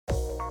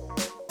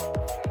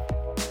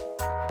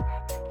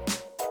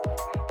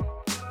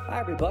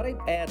everybody,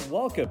 and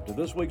welcome to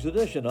this week's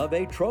edition of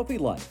A Trophy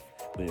Life,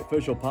 the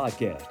official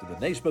podcast of the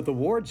Naismith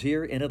Awards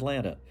here in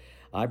Atlanta.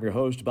 I'm your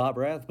host, Bob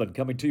Rathman,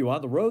 coming to you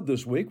on the road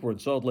this week. We're in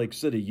Salt Lake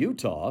City,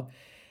 Utah,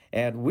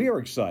 and we are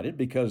excited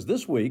because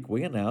this week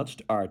we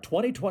announced our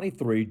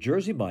 2023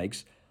 Jersey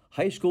Mike's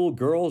High School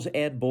Girls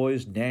and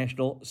Boys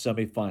National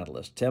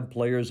Semi-finalists. 10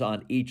 players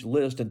on each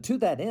list, and to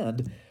that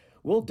end,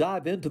 we'll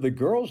dive into the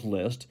girls'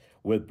 list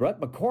with Bret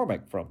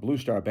McCormick from Blue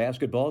Star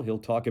Basketball. He'll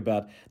talk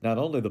about not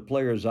only the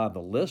players on the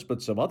list,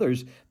 but some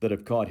others that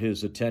have caught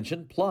his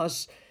attention.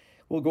 Plus,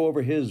 we'll go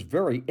over his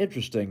very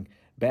interesting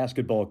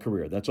basketball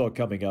career. That's all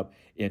coming up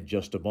in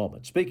just a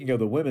moment. Speaking of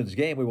the women's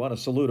game, we want to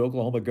salute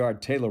Oklahoma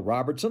guard Taylor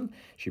Robertson.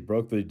 She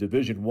broke the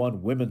Division I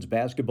women's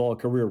basketball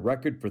career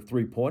record for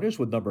three-pointers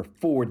with number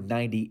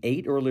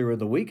 498 earlier in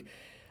the week.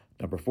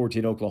 Number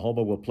 14,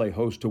 Oklahoma, will play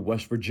host to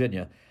West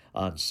Virginia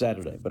on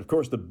Saturday. But, of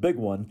course, the big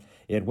one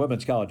in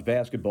women's college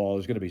basketball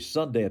is going to be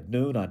Sunday at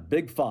noon on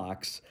Big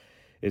Fox.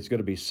 It's going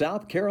to be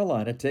South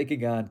Carolina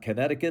taking on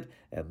Connecticut,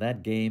 and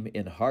that game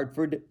in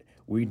Hartford,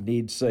 we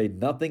need say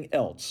nothing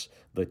else.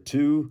 The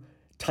two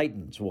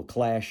Titans will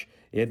clash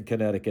in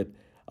Connecticut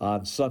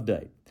on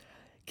Sunday.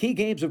 Key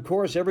games, of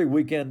course, every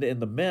weekend in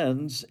the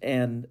men's,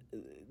 and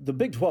the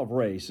Big 12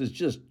 race is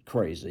just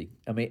crazy.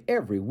 I mean,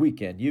 every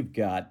weekend you've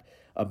got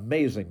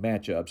amazing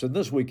matchups, and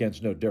this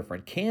weekend's no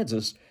different.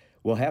 Kansas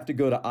will have to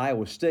go to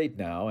Iowa State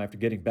now after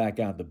getting back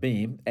on the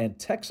beam, and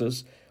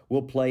Texas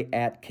will play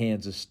at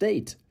Kansas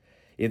State.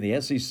 In the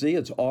SEC,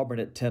 it's Auburn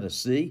at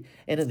Tennessee,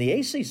 and in the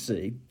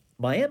ACC,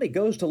 Miami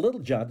goes to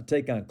Littlejohn to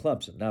take on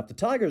Clemson. Now, if the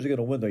Tigers are going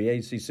to win the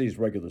ACC's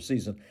regular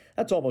season,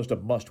 that's almost a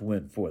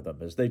must-win for them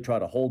as they try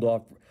to hold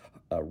off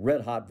a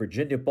red-hot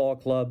Virginia ball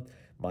club.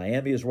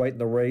 Miami is right in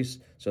the race,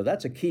 so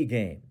that's a key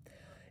game.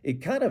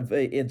 It kind of,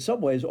 in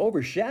some ways,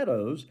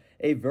 overshadows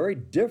a very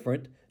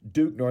different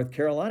Duke, North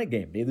Carolina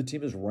game. Neither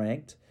team is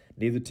ranked.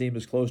 Neither team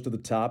is close to the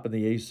top in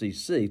the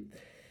ACC.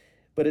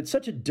 But it's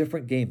such a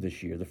different game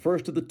this year. The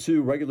first of the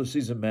two regular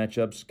season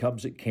matchups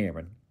comes at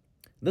Cameron.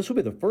 This will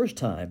be the first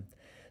time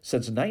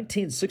since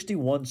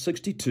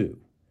 1961-62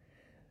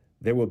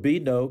 there will be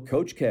no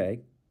Coach K,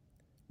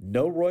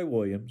 no Roy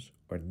Williams,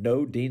 or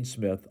no Dean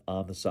Smith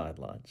on the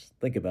sidelines.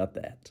 Think about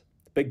that.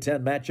 Big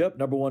Ten matchup,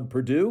 number 1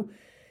 Purdue.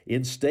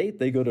 In state,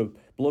 they go to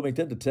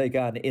Bloomington to take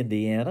on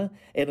Indiana.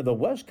 And in the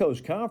West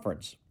Coast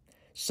Conference,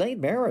 St.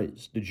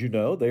 Mary's, did you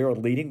know they are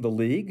leading the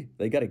league?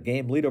 They got a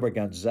game lead over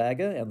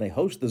Gonzaga, and they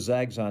host the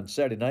Zags on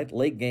Saturday night,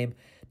 late game,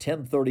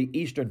 10:30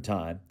 Eastern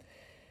Time.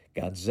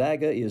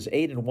 Gonzaga is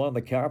 8-1 in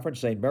the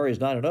conference. St. Mary's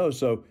 9-0.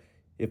 So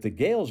if the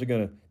Gales are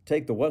going to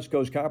take the West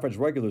Coast Conference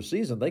regular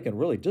season, they can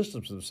really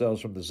distance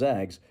themselves from the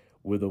Zags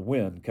with a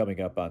win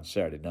coming up on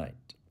Saturday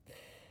night.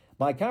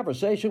 My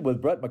conversation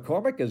with Bret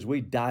McCormick as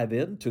we dive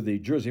into the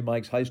Jersey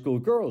Mike's High School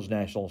Girls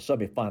National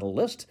Semifinal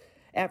list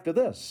after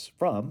this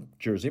from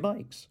Jersey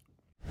Mike's.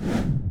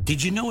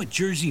 Did you know at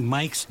Jersey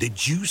Mike's, the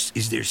juice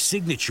is their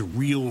signature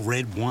real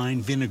red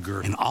wine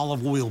vinegar and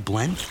olive oil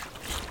blend?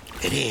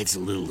 It adds a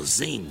little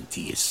zing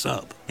to your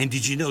sub. And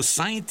did you know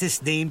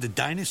scientists named the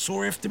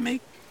dinosaur after me?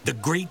 The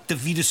Great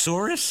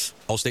Davitosaurus?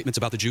 All statements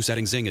about the juice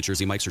adding zing at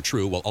Jersey Mike's are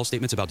true, while all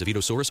statements about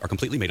Davitosaurus are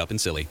completely made up and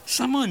silly.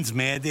 Someone's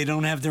mad they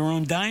don't have their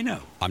own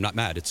dino. I'm not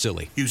mad, it's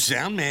silly. You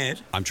sound mad.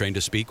 I'm trained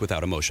to speak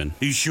without emotion.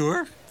 You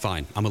sure?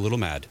 Fine, I'm a little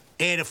mad.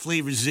 Add a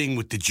flavor zing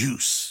with the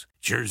juice.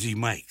 Jersey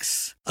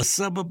Mike's. A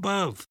sub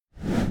above.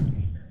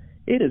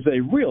 It is a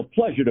real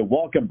pleasure to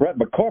welcome Bret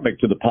McCormick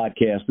to the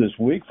podcast this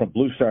week from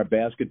Blue Star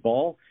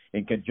Basketball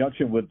in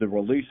conjunction with the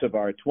release of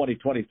our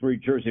 2023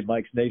 Jersey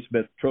Mike's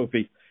Naismith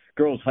Trophy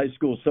Girls High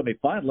School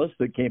Semifinalists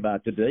that came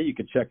out today. You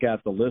can check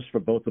out the list for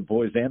both the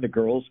boys and the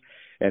girls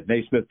at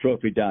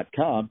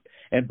naismithtrophy.com.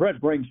 And Bret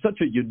brings such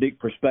a unique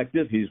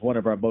perspective. He's one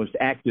of our most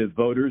active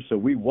voters, so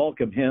we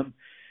welcome him.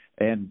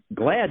 And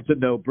glad to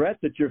know, Bret,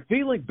 that you're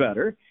feeling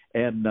better.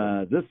 And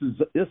this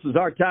is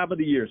our time of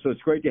the year, so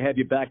it's great to have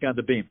you back on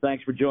the beam.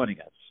 Thanks for joining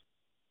us.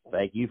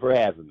 Thank you for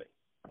having me.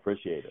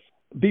 Appreciate it.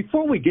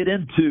 Before we get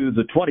into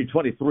the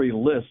 2023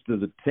 list of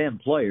the 10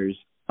 players,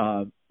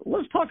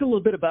 let's talk a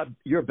little bit about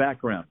your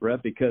background,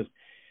 Bret, because,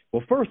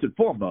 well, first and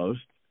foremost,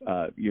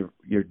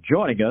 you're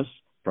joining us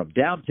from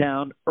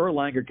downtown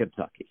Erlanger,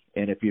 Kentucky.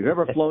 And if you've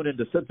ever flown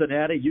into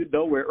Cincinnati, you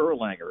know where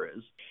Erlanger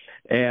is.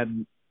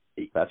 And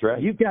that's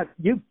right.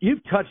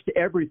 You've touched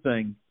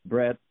everything,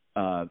 Bret,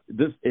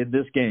 in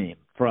this game,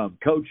 from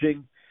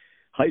coaching,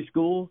 high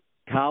school,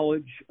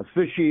 college,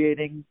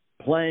 officiating,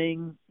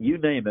 playing, you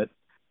name it.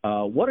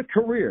 What a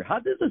career. How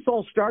did this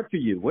all start for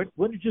you?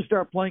 When did you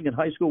start playing in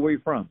high school? Where are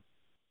you from?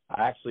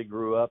 I actually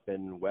grew up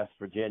in West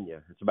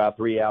Virginia. It's about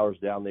 3 hours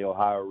down the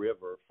Ohio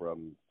River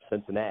from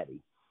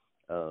Cincinnati.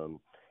 And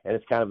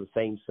it's kind of the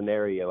same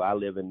scenario. I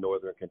live in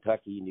northern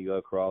Kentucky, and you go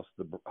across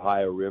the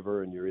Ohio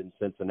River, and you're in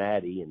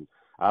Cincinnati. And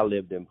I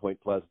lived in Point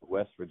Pleasant,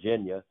 West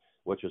Virginia,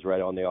 which is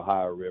right on the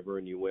Ohio River,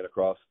 and you went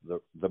across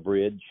the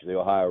bridge, the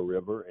Ohio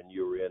River, and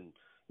you were in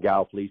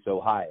Gallipolis,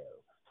 Ohio.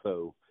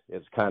 So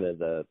it's kind of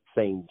the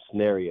same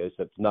scenario,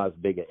 so it's not as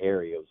big an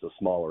area. It was a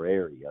smaller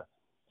area.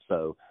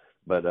 So,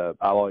 but But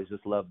I always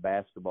just loved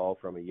basketball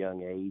from a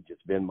young age.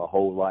 It's been my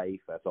whole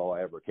life. That's all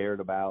I ever cared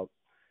about.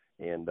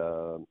 And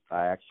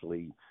I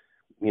actually,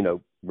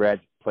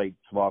 played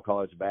small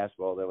college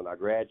basketball. Then when I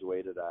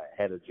graduated, I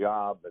had a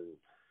job, and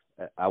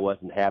I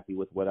wasn't happy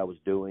with what I was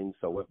doing,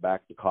 so I went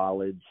back to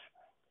college,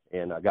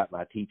 and I got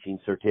my teaching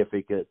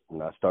certificate,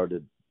 and I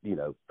started,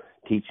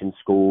 teaching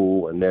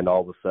school. And then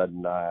all of a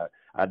sudden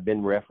I'd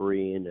been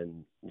refereeing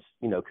and,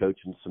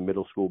 coaching some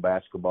middle school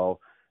basketball.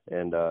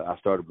 And I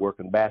started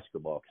working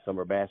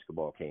summer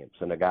basketball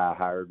camps. And a guy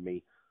hired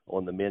me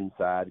on the men's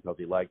side because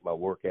he liked my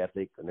work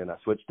ethic. And then I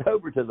switched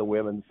over to the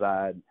women's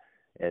side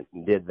and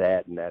did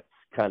that. And that's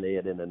kind of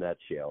it in a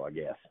nutshell, I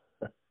guess.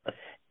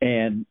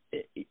 And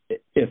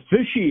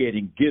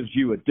officiating gives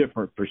you a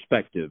different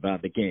perspective on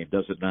the game,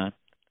 does it not?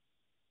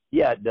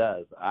 Yeah, it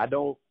does. I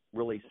don't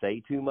really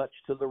say too much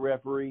to the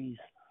referees.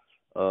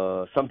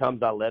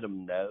 Sometimes I let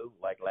them know.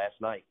 Like last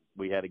night,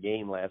 we had a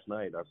game last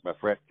night. My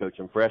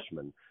coaching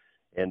freshmen.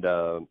 And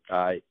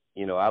I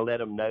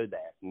let him know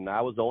that, and I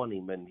was on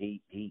him, and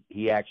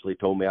he actually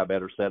told me I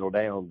better settle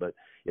down. But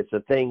it's a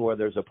thing where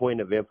there's a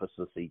point of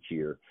emphasis each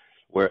year,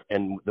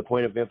 and the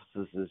point of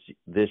emphasis is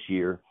this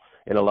year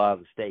in a lot of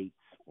the states,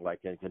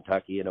 like in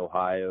Kentucky and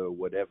Ohio or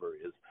whatever,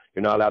 is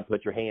you're not allowed to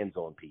put your hands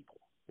on people.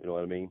 You know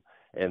what I mean?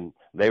 And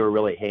they were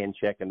really hand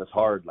checking us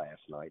hard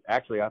last night.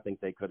 Actually, I think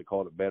they could have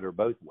called it better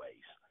both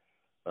ways.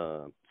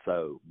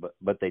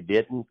 But they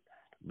didn't.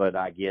 But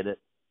I get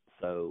it.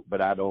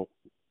 But I don't.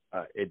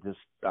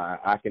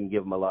 I can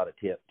give them a lot of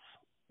tips,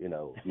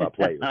 my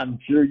players. I'm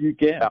sure you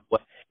can. About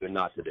what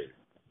not to do.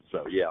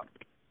 So, yeah.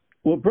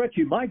 Well, Bret,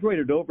 you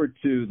migrated over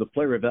to the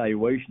player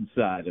evaluation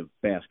side of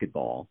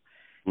basketball,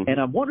 and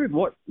I'm wondering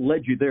what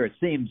led you there. It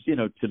seems,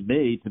 to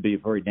me to be a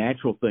very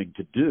natural thing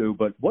to do,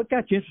 but what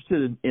got you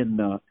interested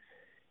in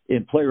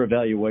player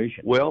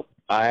evaluation? Well,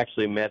 I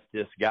actually met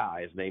this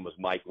guy. His name was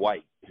Mike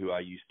White, who I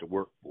used to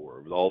work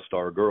for, with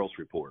All-Star Girls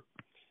Report.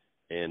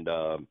 And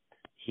I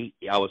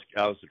was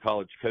a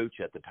college coach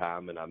at the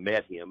time, and I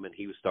met him, and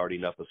he was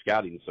starting up a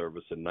scouting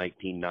service in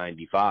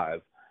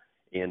 1995.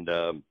 And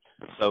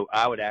so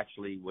I would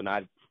actually, when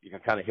I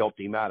kind of helped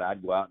him out,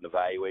 I'd go out and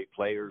evaluate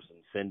players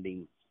and send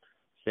him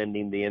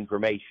the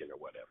information or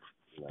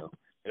whatever,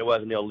 And it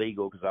wasn't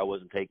illegal because I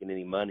wasn't taking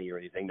any money or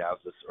anything.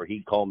 Or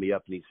he'd call me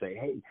up and he'd say,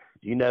 "Hey,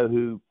 do you know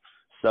who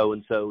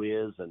so-and-so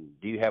is? And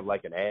do you have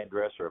like an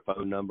address or a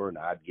phone number?" And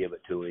I'd give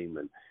it to him.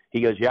 And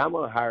he goes, "Yeah, I'm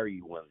going to hire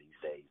you one of these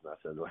days." And I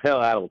said, "Well,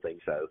 I don't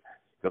think so,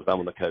 because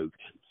I'm the coach."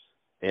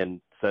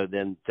 And so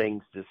then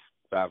things just,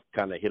 I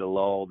kind of hit a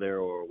lull there,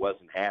 or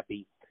wasn't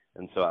happy.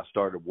 And so I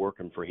started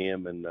working for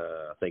him, and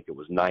I think it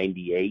was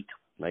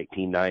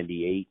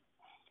 1998.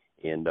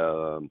 And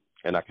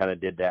I kind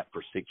of did that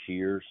for 6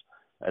 years.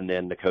 And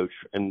then the coach,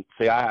 and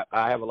see, I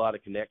have a lot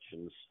of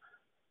connections,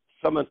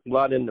 a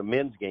lot in the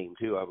men's game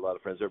too. I have a lot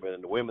of friends that have been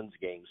in the women's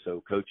game. So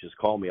coaches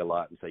call me a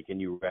lot and say, "Can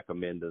you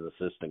recommend an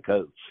assistant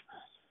coach?"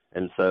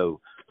 And so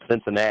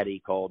Cincinnati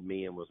called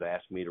me and was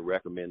asking me to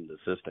recommend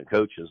assistant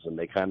coaches, and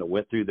they kind of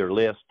went through their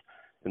list.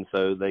 And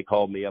so they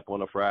called me up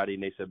on a Friday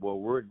and they said, "Well,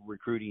 we're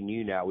recruiting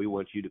you now. We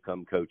want you to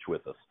come coach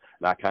with us."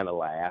 And I kind of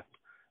laughed.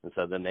 And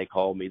so then they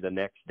called me the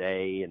next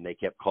day, and they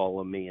kept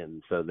calling me.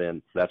 And so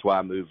then that's why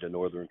I moved to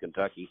Northern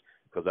Kentucky,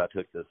 because I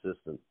took the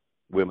assistant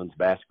women's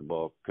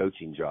basketball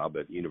coaching job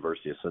at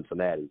University of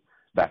Cincinnati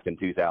back in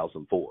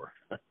 2004.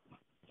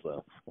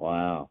 So,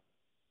 wow.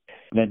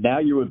 And now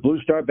you're with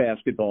Blue Star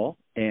Basketball,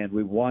 and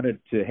we wanted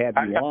to have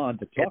you on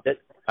to talk.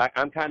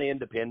 I'm kind of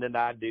independent.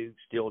 I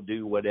still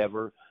do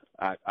whatever.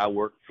 I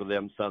work for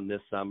them some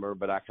this summer,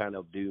 but I kind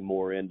of do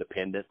more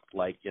independent,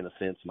 like in a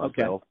sense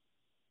myself.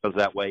 Because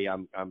that way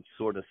I'm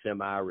sort of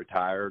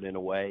semi-retired in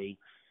a way,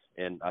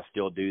 and I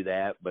still do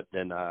that. But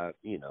then I've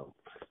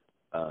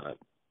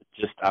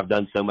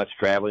done so much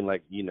traveling.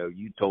 Like,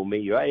 you told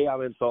me, "Hey,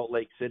 I'm in Salt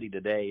Lake City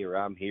today," or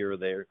 "I'm here or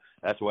there."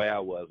 That's the way I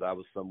was. I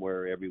was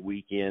somewhere every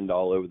weekend,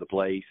 all over the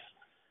place.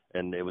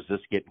 And it was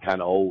just getting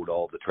kind of old,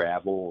 all the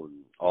travel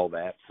and all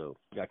that. So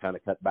I kind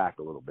of cut back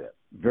a little bit.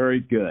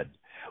 Very good.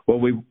 Well,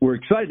 we're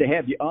excited to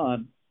have you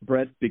on,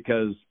 Bret,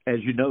 because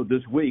as you know,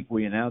 this week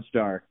we announced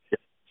our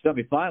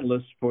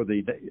semi-finalists for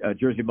the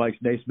Jersey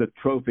Mike's Naismith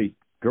Trophy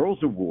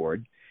Girls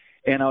Award.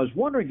 And I was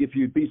wondering if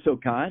you'd be so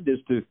kind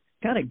as to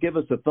kind of give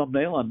us a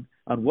thumbnail on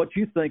what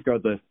you think are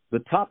the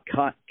top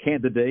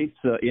candidates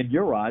in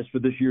your eyes for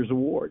this year's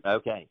award.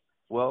 Okay.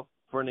 Well,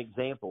 for an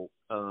example,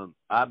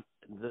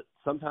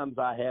 sometimes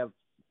I have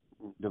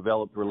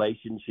developed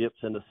relationships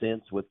in a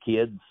sense with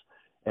kids,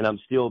 and I'm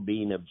still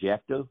being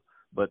objective.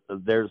 But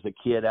there's a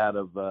kid out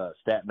of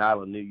Staten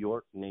Island, New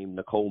York, named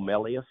Nicole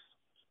Melius.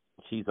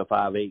 She's a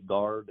 5'8"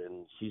 guard,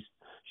 and she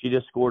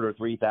just scored her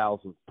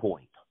 3,000th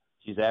point.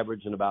 She's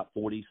averaging about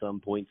 40-some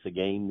points a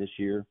game this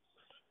year.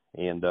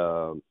 And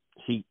the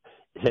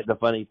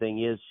funny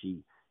thing is,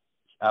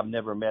 I've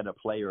never met a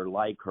player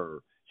like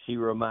her. She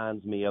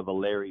reminds me of a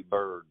Larry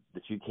Bird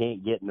that you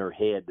can't get in her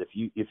head.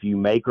 If you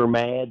make her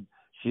mad,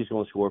 she's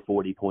going to score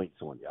 40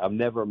 points on you. I've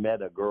never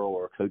met a girl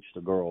or coached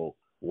a girl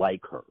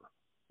like her.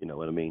 You know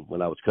what I mean?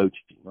 When I was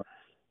coaching.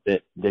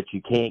 that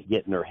you can't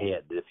get in her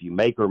head. If you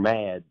make her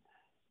mad,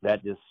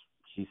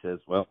 she says,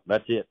 well,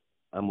 that's it.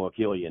 I'm going to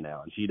kill you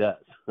now. And she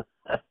does.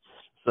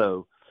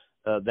 So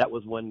that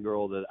was one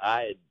girl that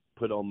I had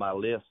put on my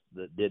list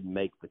that didn't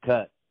make the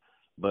cut.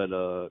 But,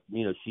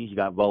 she's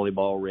got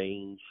volleyball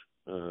range,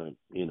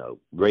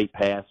 great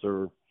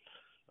passer.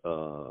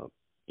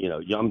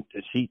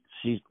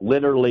 She's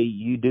literally,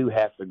 you do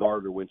have to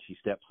guard her when she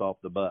steps off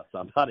the bus.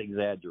 I'm not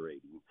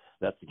exaggerating.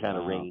 That's the kind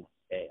of range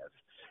she has.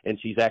 And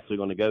she's actually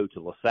going to go to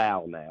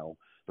LaSalle now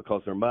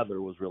because her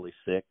mother was really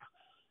sick,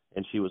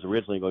 and she was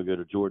originally going to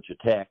go to Georgia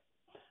Tech,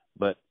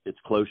 but it's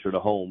closer to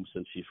home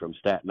since she's from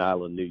Staten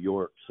Island, New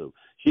York. So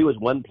she was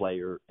one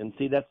player. And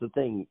see, that's the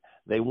thing.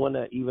 They want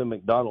to, even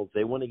McDonald's,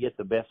 they want to get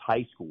the best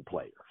high school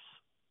players.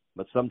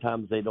 But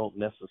sometimes they don't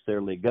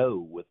necessarily go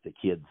with the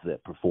kids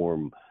that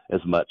perform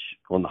as much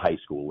on the high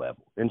school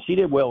level. And she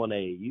did well in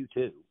AAU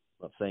too.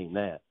 I'm not saying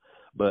that.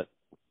 But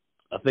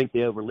I think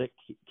they overlook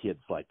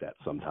kids like that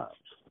sometimes.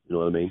 You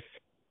know what I mean?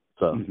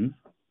 So. Mm-hmm.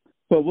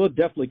 Well, we'll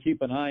definitely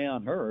keep an eye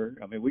on her.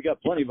 I mean, we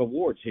got plenty of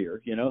awards here,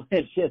 and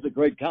she has a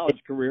great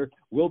college career.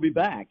 We'll be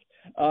back.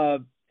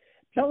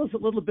 Tell us a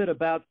little bit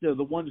about the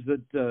ones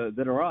that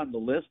are on the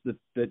list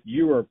that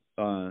you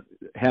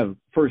have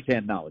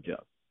firsthand knowledge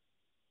of.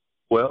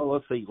 Well,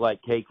 let's see,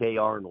 like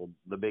KK Arnold,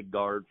 the big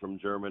guard from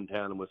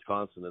Germantown in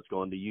Wisconsin that's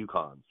going to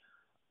UConn.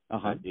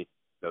 Uh-huh.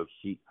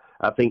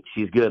 I think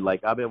she's good.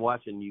 Like, I've been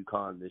watching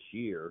UConn this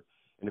year,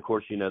 and, of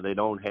course, they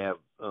don't have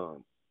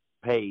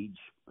Paige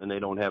and they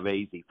don't have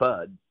AZ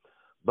Fudd.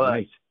 But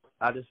right.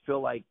 I just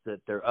feel like that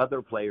there are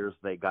other players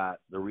they got.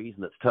 The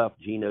reason it's tough,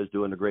 Gino's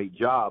doing a great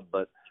job,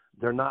 but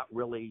they're not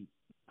really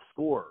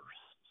scorers,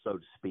 so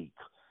to speak.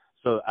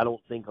 So I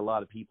don't think a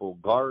lot of people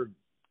guard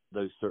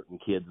those certain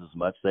kids as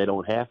much. They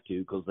don't have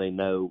to because they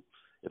know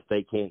if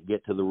they can't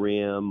get to the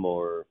rim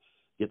or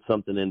get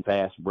something in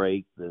fast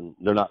break, then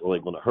they're not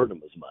really going to hurt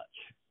them as much.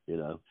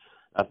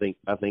 I think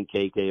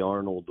KK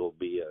Arnold will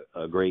be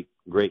a great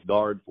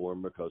guard for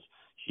him because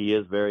she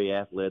is very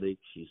athletic.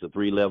 She's a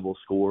 3-level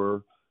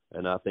scorer,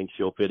 and I think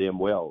she'll fit in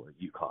well at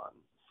UConn.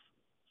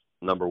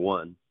 Number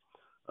one.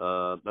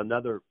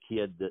 Another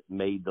kid that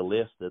made the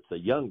list that's a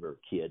younger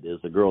kid is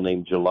a girl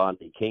named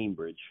Jelani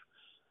Cambridge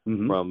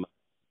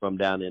from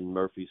down in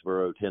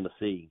Murfreesboro,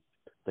 Tennessee.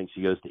 I think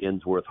she goes to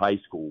Ensworth High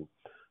School.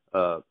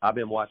 I've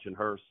been watching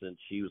her since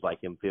she was like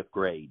in 5th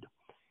grade,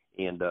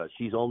 and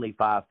she's only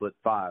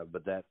 5'5",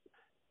 but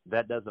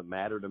that doesn't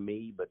matter to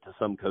me. But to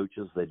some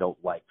coaches, they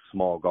don't like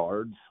small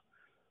guards.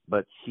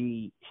 But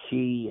she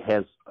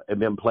has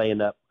been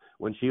playing up.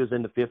 When she was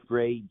in the 5th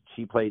grade,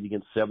 she played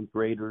against 7th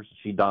graders.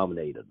 She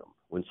dominated them.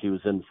 When she was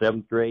in the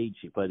 7th grade,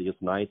 she played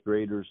against 9th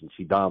graders, and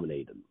she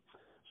dominated them.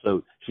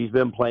 So she's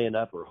been playing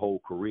up her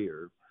whole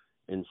career,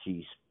 and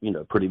she's,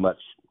 pretty much,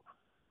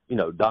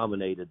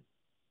 dominated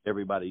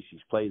everybody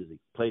she's played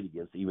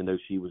against, even though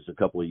she was a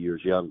couple of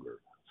years younger.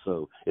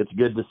 So it's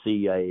good to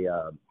see a,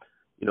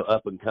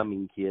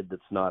 up-and-coming kid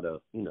that's not a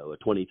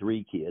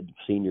 23 kid,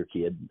 senior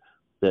kid,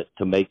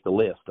 to make the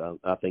list.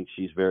 I think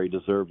she's very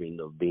deserving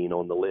of being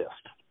on the list.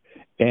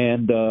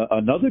 And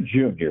another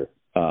junior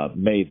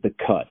made the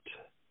cut.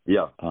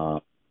 Yeah.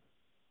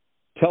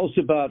 Tell us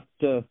about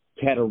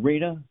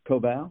Katerina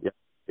Koval.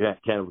 Yeah,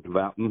 Katerina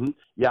Koval. Mm-hmm.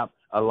 Yeah,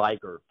 I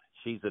like her.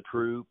 She's a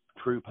true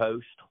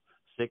post,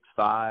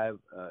 6'5".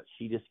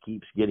 She just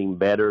keeps getting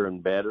better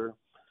and better.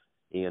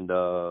 And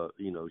I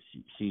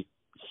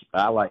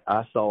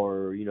saw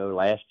her,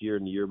 last year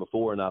and the year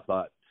before, and I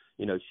thought,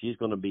 she's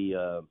going to be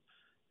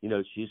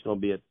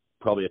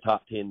probably a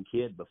top 10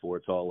 kid before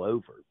it's all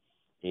over.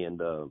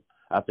 And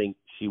I think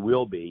she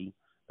will be,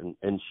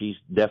 and she's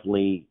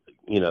definitely,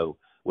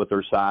 with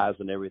her size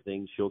and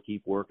everything, she'll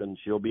keep working.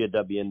 She'll be a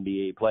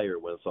WNBA player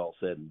when it's all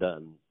said and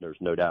done. There's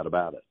no doubt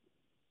about it.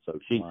 So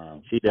she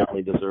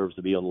definitely deserves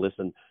to be on the list.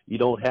 And you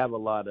don't have a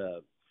lot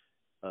of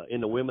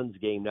in the women's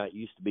game. Now it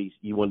used to be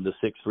you wanted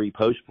a 6'3"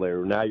 post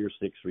player. Now your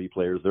 6'3"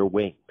 players, they're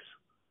wings.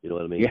 You know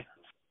what I mean? Yeah.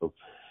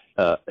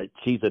 So,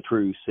 she's a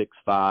true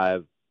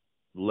 6'5"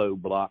 low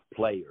block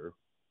player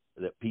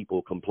that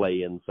people can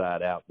play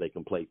inside out. They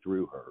can play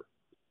through her.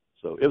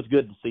 So it was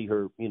good to see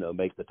her,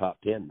 make the top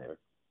 10 there.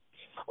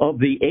 Of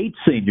the 8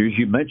 seniors,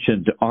 you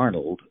mentioned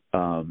Arnold,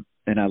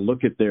 and I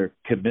look at their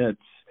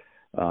commits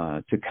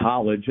to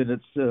college, and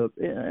it's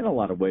in a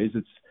lot of ways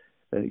it's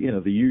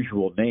the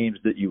usual names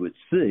that you would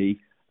see.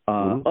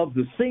 Of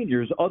the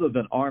seniors, other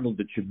than Arnold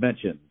that you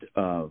mentioned,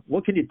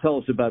 what can you tell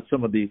us about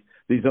some of these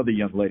other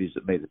young ladies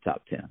that made the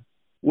top 10?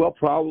 Well,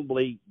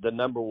 probably the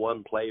number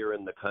one player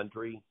in the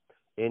country,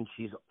 and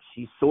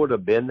she's sort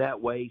of been that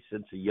way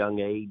since a young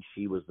age.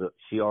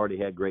 She already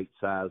had great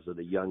size at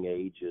a young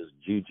age. Is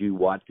Judea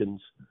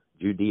Watkins,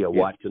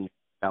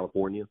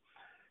 California,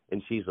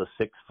 and she's a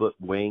 6-foot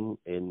wing,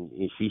 and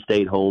she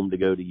stayed home to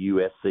go to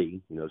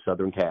USC,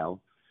 Southern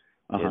Cal,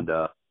 and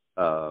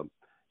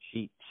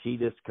she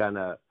just kind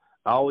of.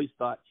 I always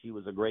thought she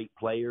was a great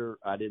player.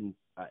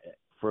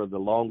 For the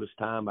longest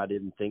time, I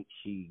didn't think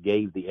she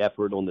gave the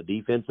effort on the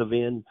defensive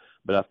end,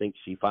 but I think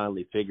she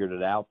finally figured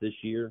it out this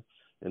year.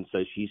 And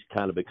so she's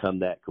kind of become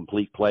that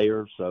complete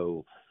player.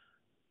 So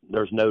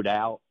there's no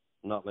doubt,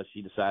 not unless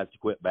she decides to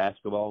quit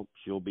basketball,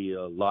 she'll be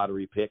a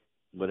lottery pick,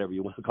 whatever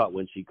you want to call it,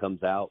 when she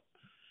comes out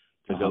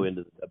to go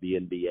into the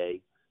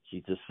WNBA.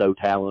 She's just so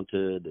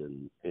talented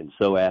and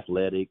so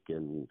athletic,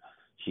 and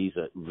she's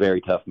a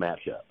very tough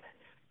matchup.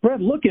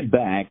 Bret, looking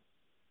back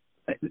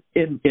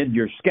in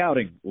your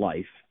scouting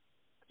life,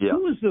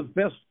 who was the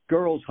best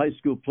girls high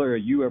school player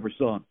you ever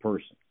saw in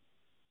person?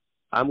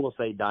 I'm going to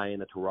say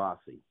Diana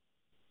Taurasi.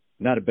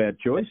 Not a bad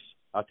choice.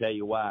 I'll tell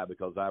you why,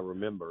 because I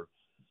remember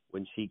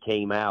when she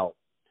came out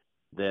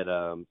that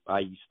I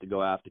used to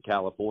go out to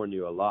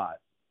California a lot,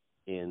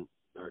 and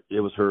it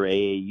was her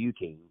AAU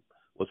team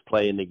was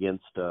playing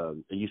against,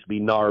 it used to be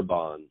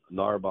Narbonne.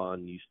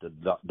 Narbonne used to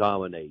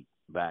dominate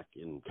back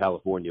in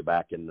California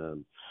back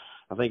in,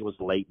 I think it was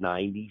the late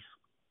 90s,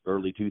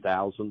 early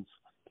 2000s.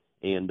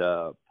 And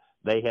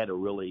they had a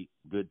really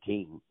good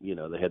team. You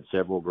know, they had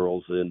several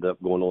girls that ended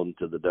up going on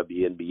to the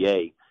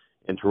WNBA.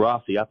 And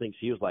Taurasi, I think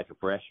she was like a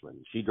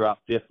freshman. She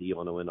dropped 50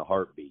 on them in a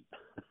heartbeat.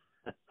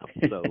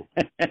 So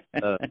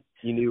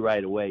you knew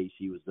right away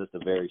she was just a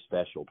very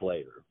special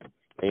player.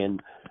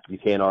 And you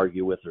can't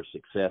argue with her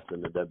success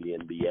in the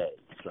WNBA.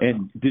 So.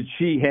 And did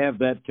she have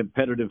that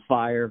competitive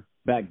fire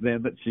back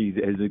then that she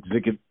has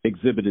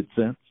exhibited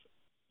since?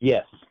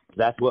 Yes,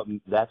 that's what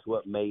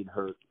made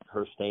her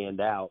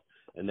stand out,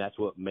 and that's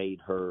what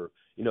made her.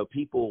 You know,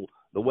 people,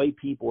 the way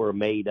people are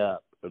made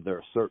up, they're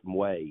a certain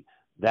way.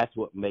 That's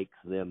what makes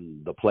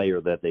them the player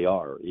that they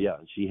are. Yeah,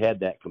 she had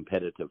that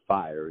competitive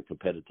fire and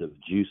competitive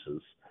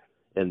juices,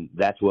 and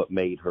that's what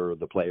made her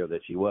the player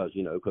that she was.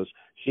 You know, because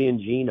she and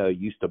Gino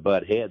used to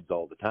butt heads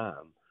all the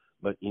time,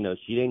 but you know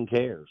she didn't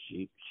care.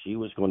 She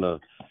was gonna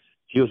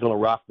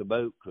rock the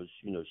boat because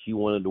you know she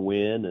wanted to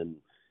win, and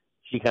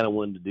she kind of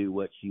wanted to do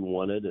what she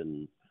wanted,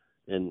 and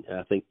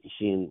I think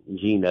she and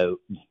Gino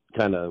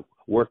kind of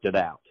worked it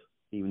out,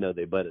 even though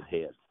they butted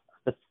heads.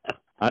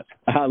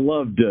 I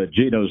loved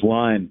Gino's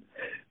line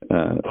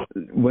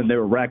when they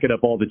were racking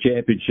up all the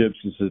championships.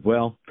 He said,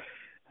 "Well,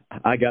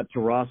 I got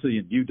Taurasi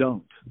and you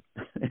don't."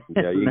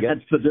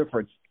 That's the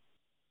difference.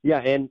 Yeah,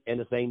 and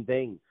the same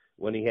thing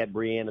when he had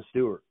Breanna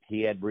Stewart.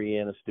 He had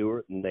Breanna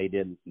Stewart, and they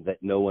didn't. That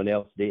no one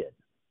else did.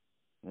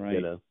 Right.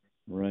 You know.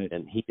 Right.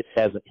 And he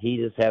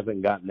just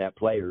hasn't gotten that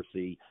player.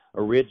 See,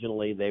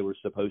 originally they were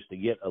supposed to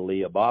get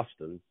Aaliyah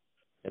Boston,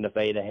 and if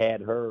they'd have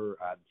had her,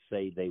 I'd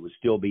say they would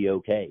still be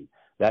okay.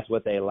 That's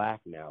what they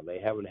lack now. They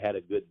haven't had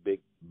a good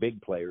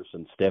big player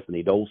since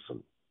Stephanie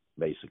Dolson,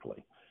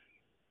 basically.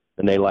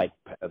 And they like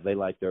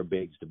their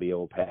bigs to be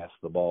able to pass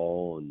the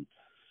ball, and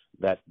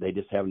that they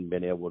just haven't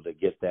been able to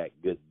get that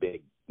good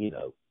big, you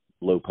know,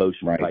 low post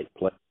type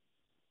play.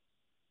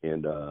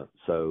 And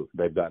so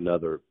they've gotten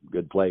other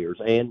good players,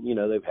 and you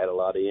know they've had a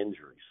lot of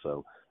injuries.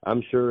 So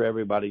I'm sure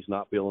everybody's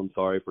not feeling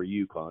sorry for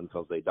UConn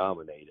because they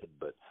dominated.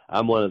 But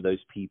I'm one of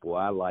those people.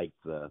 I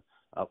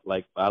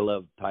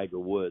love Tiger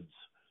Woods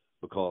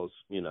because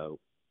you know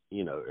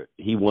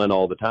he won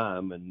all the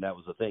time, and that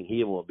was the thing. He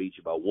didn't want to beat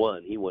you by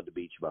 1; he wanted to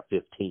beat you by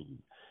 15.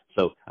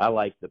 So I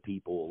like the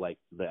people like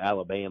the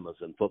Alabamas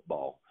in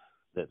football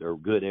that are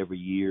good every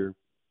year.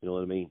 You know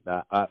what I mean?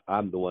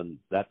 I'm the one.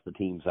 That's the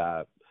teams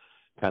I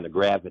kind of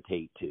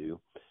gravitate to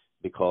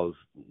because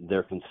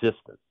they're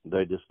consistent.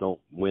 They just don't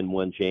win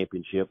one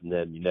championship and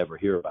then you never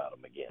hear about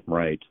them again.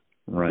 Right.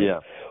 Yeah.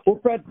 Well,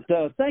 Bret,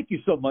 thank you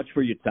so much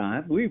for your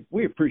time.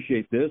 We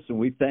appreciate this, and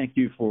we thank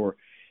you for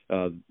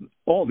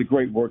all the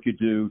great work you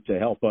do to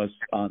help us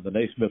on the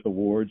Naismith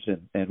Awards,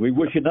 and we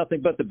wish you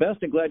nothing but the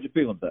best and glad you're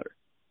feeling better.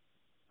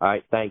 All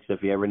right, thanks.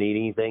 If you ever need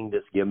anything,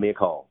 just give me a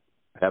call.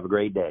 Have a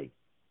great day.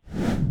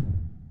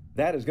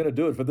 That is going to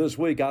do it for this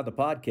week on the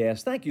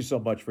podcast. Thank you so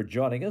much for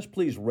joining us.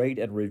 Please rate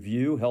and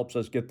review. Helps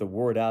us get the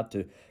word out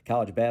to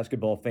college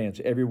basketball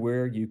fans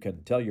everywhere. You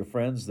can tell your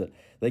friends that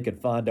they can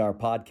find our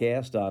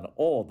podcast on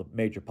all the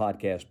major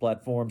podcast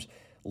platforms.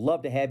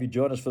 Love to have you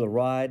join us for the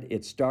ride.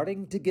 It's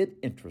starting to get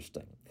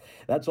interesting.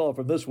 That's all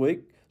from this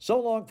week. So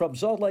long from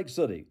Salt Lake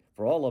City.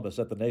 For all of us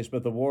at the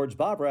Naismith Awards,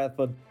 Bob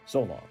Rathbun,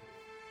 so long.